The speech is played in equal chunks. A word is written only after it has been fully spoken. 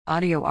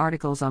Audio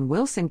articles on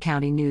Wilson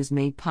County News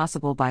made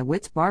possible by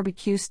Witt's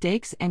Barbecue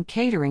Steaks and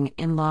Catering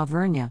in La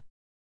Vernia.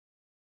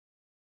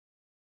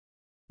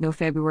 No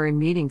February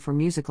meeting for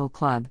Musical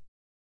Club.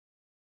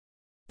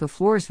 The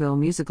Floresville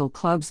Musical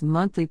Club's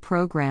monthly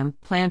program,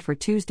 planned for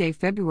Tuesday,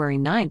 February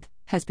 9th,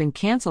 has been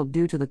canceled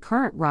due to the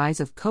current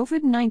rise of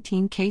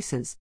COVID-19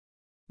 cases.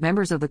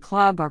 Members of the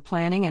club are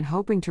planning and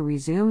hoping to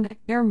resume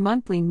their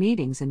monthly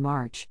meetings in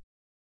March.